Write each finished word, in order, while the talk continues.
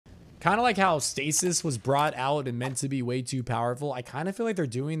Kind of like how stasis was brought out and meant to be way too powerful. I kind of feel like they're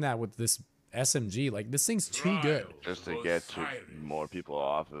doing that with this SMG. Like, this thing's too good. Just to get to more people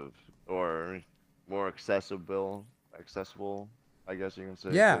off of, or more accessible, I guess you can say.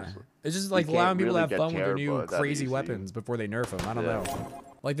 Yeah, it's just like allowing people to have fun with their new that crazy easy. weapons before they nerf them. I don't know.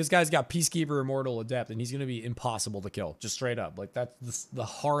 Like, this guy's got Peacekeeper, Immortal, Adept, and he's going to be impossible to kill. Just straight up. Like, that's the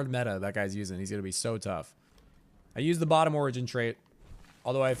hard meta that guy's using. He's going to be so tough. I used the bottom origin trait.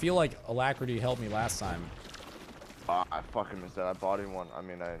 Although I feel like Alacrity helped me last time. I fucking missed that. I bodied one. I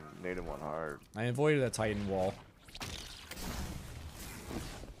mean, I naded one hard. I avoided that Titan wall.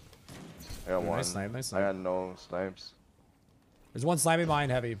 I got one. Nice snipe, nice snipe. I got no snipes. There's one sniping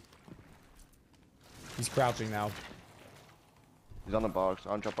behind heavy. He's crouching now. He's on the box.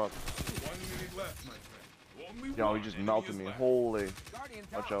 On jump up. Yo, he just melted me. Holy.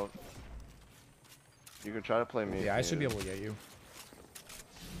 Watch out. You can try to play me. Yeah, I should be able to get you.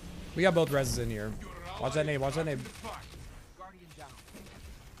 We got both reses in here. Watch that nade, watch that nade.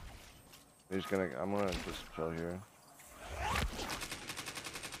 He's gonna, I'm gonna just chill here.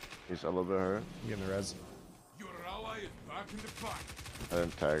 He's a little bit hurt. Give him the res. I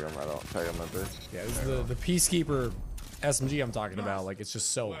didn't tag him. I don't tag him a bit. Yeah, this is the Peacekeeper SMG I'm talking about. Like, it's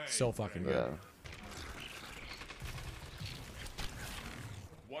just so fucking good. Yeah.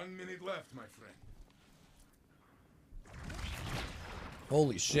 1 minute left, my friend.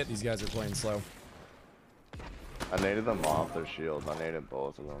 Holy shit, these guys are playing slow. I naded them off their shield. I naded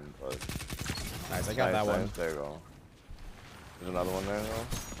both of them, but... Nice, I got that one. There you go. There's another one there, though.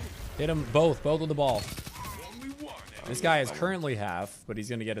 Hit them both with the ball. This guy is currently half, but he's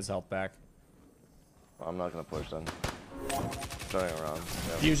gonna get his health back. I'm not gonna push then. Turning around.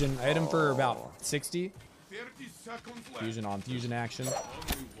 Yeah. Fusion, I hit him for about 60. 30 seconds left. Fusion on fusion action.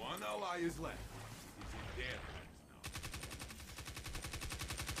 Only one ally is left.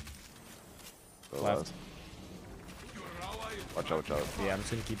 Is it dead? Left. Watch out, watch out. Yeah, I'm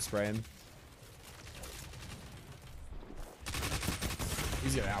just gonna keep spraying.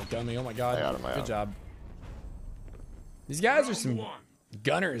 He's gonna outgun me. Oh my god. I got him, Good job. These guys are some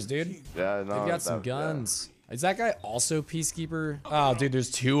gunners, dude. Yeah, no. They've got some guns. Yeah. Is that guy also Peacekeeper? Oh, dude,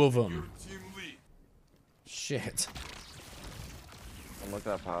 there's two of them. Shit. Look at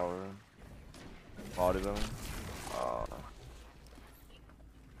that power. Bodied him.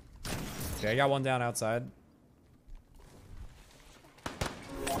 Okay, I got one down outside.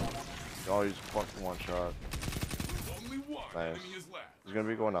 Oh, he's fucking one shot. Nice. He's gonna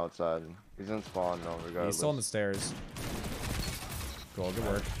be going outside. He's in spawn, no, regardless. He's still on the stairs. Cool, good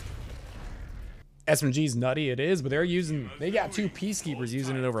work. SMG's nutty, it is, but they got two Peacekeepers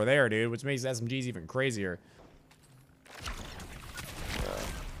using it over there, dude, which makes SMGs even crazier. Yeah,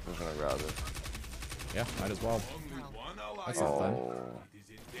 I'm gonna grab it. Yeah, might as well. That's not fun.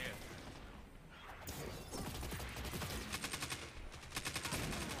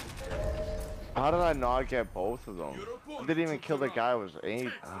 How did I not get both of them? I didn't even kill the guy who was 8.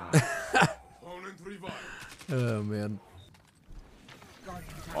 Oh, man.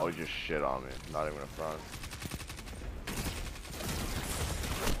 Oh, he just shit on me. Not even a front.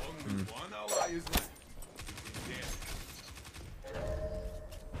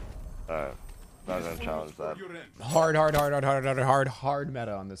 Alright. Not gonna challenge that. Hard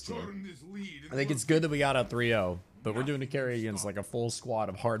meta on this team. I think it's good that we got a 3-0, but we're doing a carry against like a full squad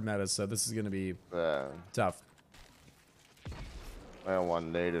of hard metas, so this is gonna be tough. I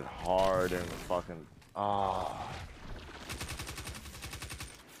one naded hard and fucking I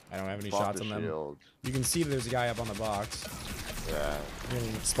don't have any shots on them. You can see that there's a guy up on the box. Yeah.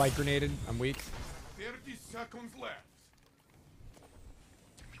 Spike grenaded. I'm weak. 30 seconds left.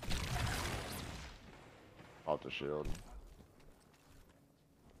 Off the shield.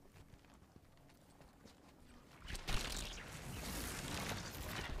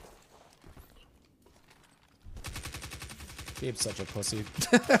 Gabe's such a pussy.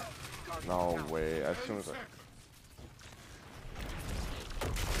 No way. As soon as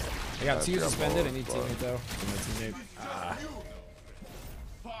I got 2 suspended. I need teammate though.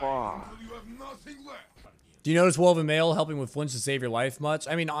 Do you notice Woven Mail helping with flinch to save your life much?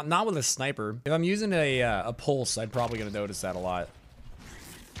 I mean, not with a sniper. If I'm using a pulse, I'm probably gonna notice that a lot.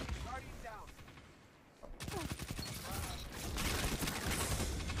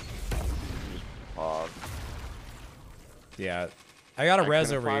 Yeah, I got a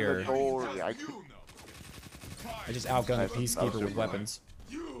res over here. I just outgunned a Peacekeeper with weapons.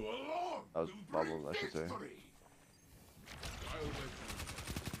 That was bubble, I should say.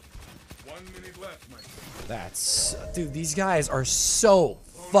 1 minute left, my friend. That's... Dude, these guys are so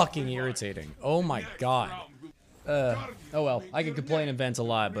fucking irritating. Oh my god. Oh well, I can complain and vent a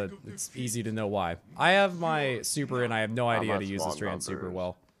lot, but it's easy to know why. I have my super and I have no idea how to use this trans super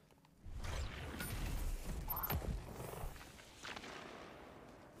well.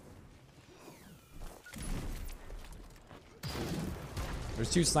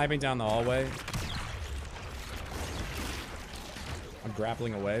 There's two sniping down the hallway. I'm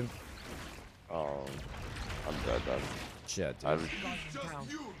grappling away. Oh, I'm dead then. Shit, dude. Just you now,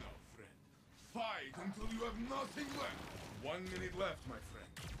 friend. Fight until you have nothing left. 1 minute left, my friend.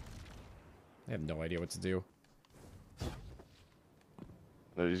 I have no idea what to do.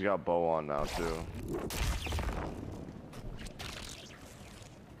 No, he's got bow on now too.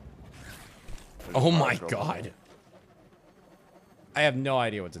 Oh my god. I have no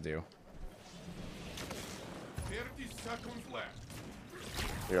idea what to do. 30 seconds left.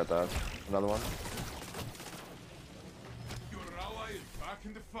 You got that. Another one. Your ally is back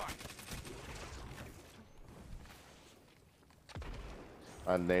in the fight.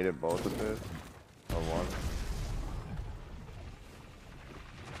 I naded both of it. Or one.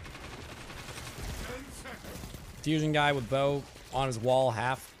 10 seconds. Fusion guy with bow on his wall,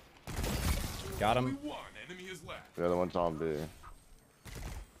 half. Got him. Only one enemy is left. The other one's on B.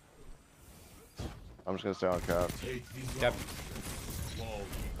 I'm just gonna stay on cap. Yep.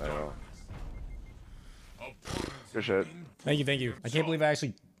 I know. Good shit. Thank you, thank you. I can't believe I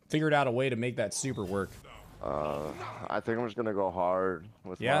actually figured out a way to make that super work. I think I'm just gonna go hard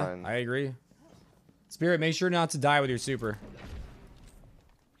with Yeah, mine. I agree. Spirit, make sure not to die with your super.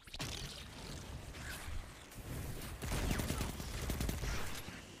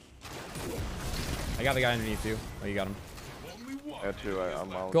 I got the guy underneath you. Oh, you got him. I got two.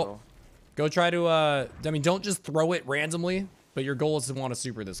 I'm out. Go. Go try to, I mean, don't just throw it randomly, but your goal is to want to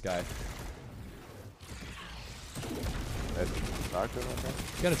super this guy. You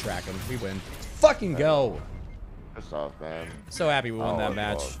gotta track him. We win. Fucking go. Pissed off, man. So happy we won that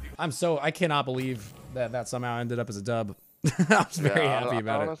match. I cannot believe that somehow ended up as a dub. I was very happy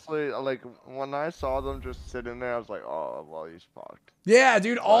about honestly, like, when I saw them just sitting there, I was like, oh, well, he's fucked. Yeah,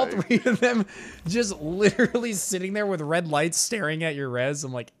 dude, all three of them just literally sitting there with red lights staring at your res.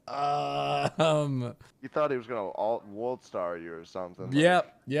 I'm like, You thought he was gonna world star you or something. Like,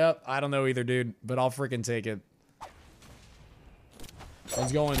 Yep. I don't know either, dude, but I'll freaking take it.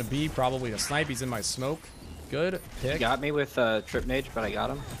 One's going to B, probably a snipe. He's in my smoke. Good pick. He got me with trip mage, but I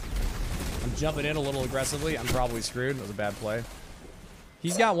got him. I'm jumping in a little aggressively. I'm probably screwed. That was a bad play.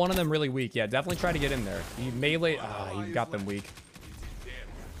 He's got one of them really weak. Yeah, definitely try to get in there. He melee. He got them weak.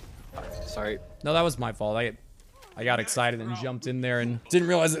 Sorry. No, that was my fault. I got excited and jumped in there and didn't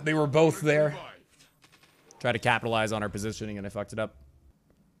realize that they were both there. Tried to capitalize on our positioning and I fucked it up.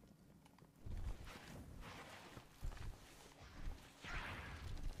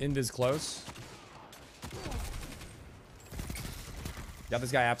 Invis close. Got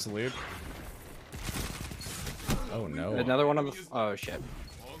this guy absolute. Oh no. Another one on the. Oh shit.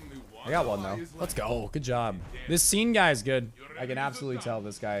 I got one though. Let's go. Good job. This scene guy is good. I can absolutely tell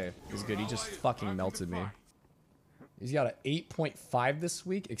this guy is good. He just fucking melted me. He's got an 8.5 this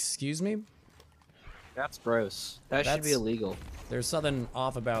week. Excuse me? That's gross. That should be illegal. There's something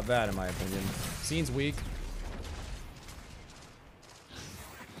off about that in my opinion. Scene's weak.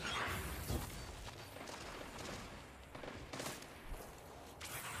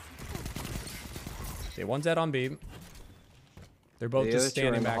 Okay, one's dead on B. They're both just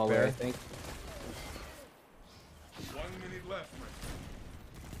standing back there. I think. 1 minute left, my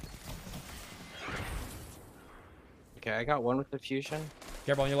friend. Okay, I got one with the fusion.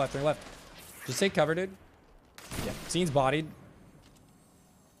 Careful on your left, Just take cover, dude. Yeah. Scene's bodied.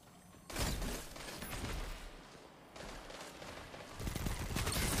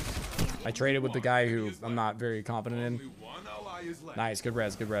 I traded with the guy who I'm not very confident in. Nice, good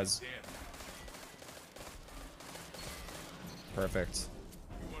res, good res. Perfect.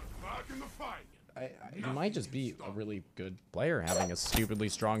 He might just be a really good player having a stupidly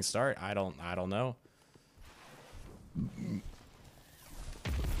strong start. I don't know.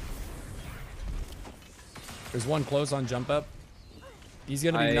 There's one close on jump up. He's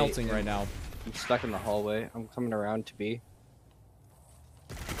gonna be melting right now. I'm stuck in the hallway. I'm coming around to B.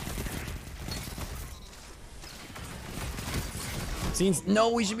 Scenes. No,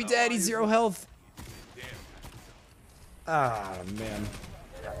 we should be dead. He's 0 health. Ah, man.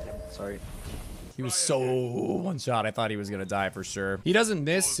 Sorry. He was so one shot. I thought he was gonna die for sure. He doesn't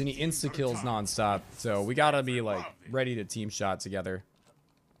miss and he insta kills nonstop. So we gotta be like ready to team shot together.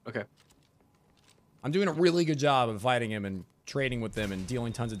 Okay. I'm doing a really good job of fighting him and trading with him and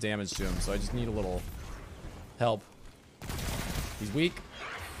dealing tons of damage to him. So I just need a little help. He's weak.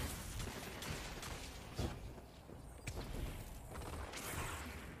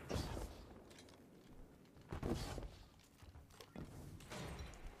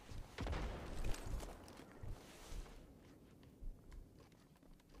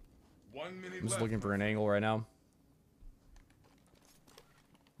 I'm just looking for an angle right now.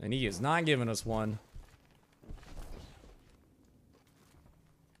 And he is not giving us one.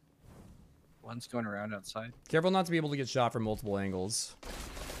 One's going around outside. Careful not to be able to get shot from multiple angles.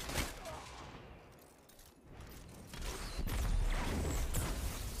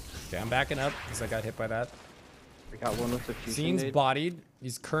 Okay, I'm backing up because I got hit by that. We got one with the fusion Scene's nade. bodied.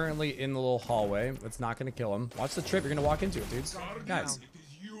 He's currently in the little hallway. That's not going to kill him. Watch the trip. You're going to walk into it, dudes. Guys, It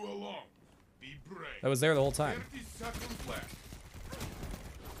is you alone. Be brave. that was there the whole time. 30 seconds left.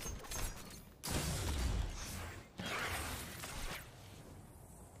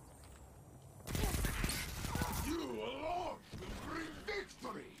 You alone will bring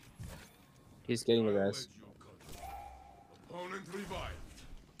victory. He's getting the I'll res. let you control. Opponent revived.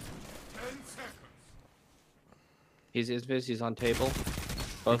 10 seconds. He's invis. He's on table.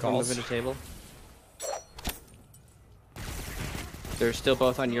 Both of them calls. moving to table. They're still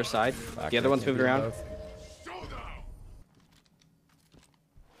both on your side. The other one's moving around. Showdown.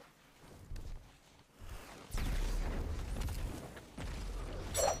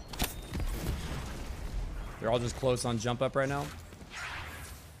 They're all just close on jump up right now.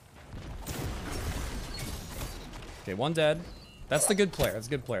 Okay, one dead. That's the good player. That's a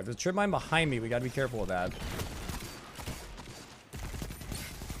good player. The trip mine behind me. We got to be careful with that.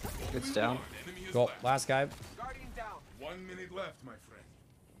 It's down. Enemy is Go. left. Last guy. 1 minute left, my friend.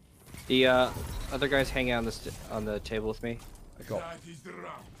 The other guy's hanging on the table with me. Go. That is the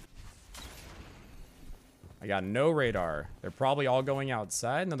round. I got no radar. They're probably all going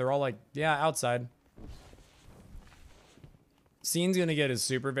outside. No, they're all like, yeah, outside. Scene's gonna get his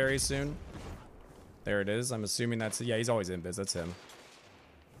super very soon. There it is. I'm assuming that's, yeah, he's always in biz. That's him.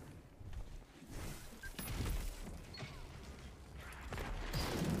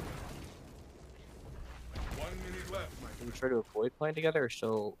 Can we try to avoid playing together or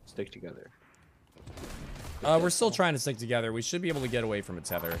still stick together? We're still trying to stick together. We should be able to get away from a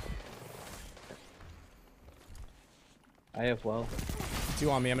tether. I have well. Two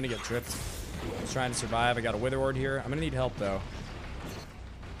on me. I'm gonna get tripped. I'm just trying to survive. I got a wither ward here. I'm gonna need help though.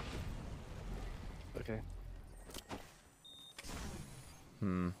 Okay.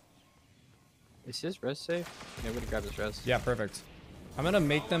 Hmm. Is his res safe? Yeah, I'm gonna grab his res. Yeah, perfect. I'm gonna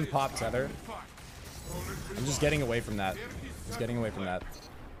make them pop tether. I'm just getting away from that. Just getting away from that.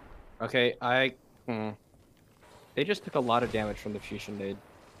 Okay, They just took a lot of damage from the fusion nade.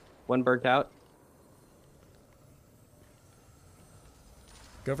 One burnt out.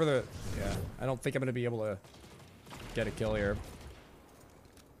 Go for the, yeah. I don't think I'm gonna be able to get a kill here.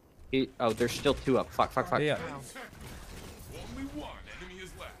 Oh, there's still two up. Fuck. Yeah. Only one enemy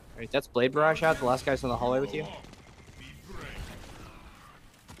is left. Alright, that's Blade Barrage out. The last guy's in the hallway with you. Be brave.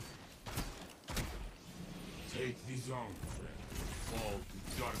 Take the zone, friend. Fall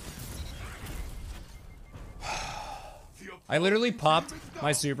to darkness. I literally popped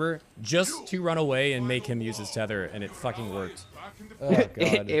my super just to run away and make him use his tether, and it fucking worked. Oh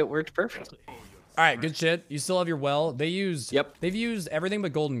god. It worked perfectly. All right, good shit. You still have your well. They used. Yep. They've used everything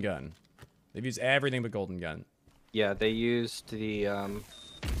but golden gun. They've used everything but golden gun. Yeah, they used the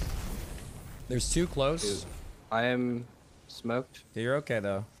There's two close. I am smoked. Yeah, you're okay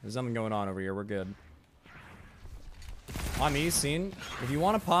though. There's nothing going on over here. We're good. On me, scene. If you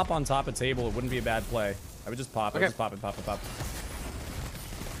want to pop on top of table, it wouldn't be a bad play. I would just pop. I would just pop it, pop it, pop.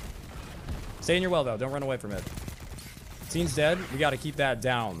 Stay in your well though. Don't run away from it. Scene's dead. We got to keep that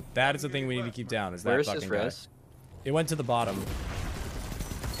down. That is the thing we need to keep down. Is that Where's fucking his guy? res? It went to the bottom.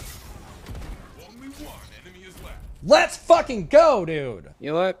 Only one enemy is left. Let's fucking go, dude.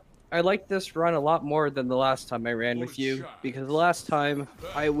 You know what? I like this run a lot more than the last time I ran with you, because the last time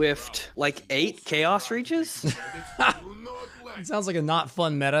I whiffed like 8 chaos reaches. Do not let It sounds like a not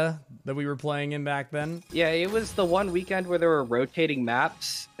fun meta that we were playing in back then. Yeah, it was the one weekend where there were rotating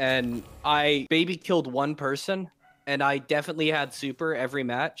maps, and I baby killed one person, and I definitely had super every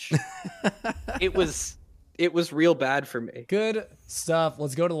match. It was real bad for me. Good stuff.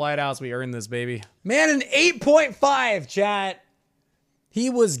 Let's go to Lighthouse. We earned this, baby. Man, an 8.5, chat. He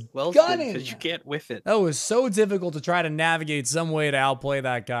was Well, gunning. because you can't whiff it. That was so difficult to try to navigate some way to outplay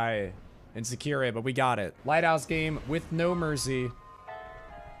that guy and secure it, but we got it. Lighthouse game with no mercy.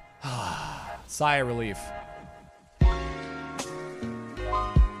 Sigh of relief.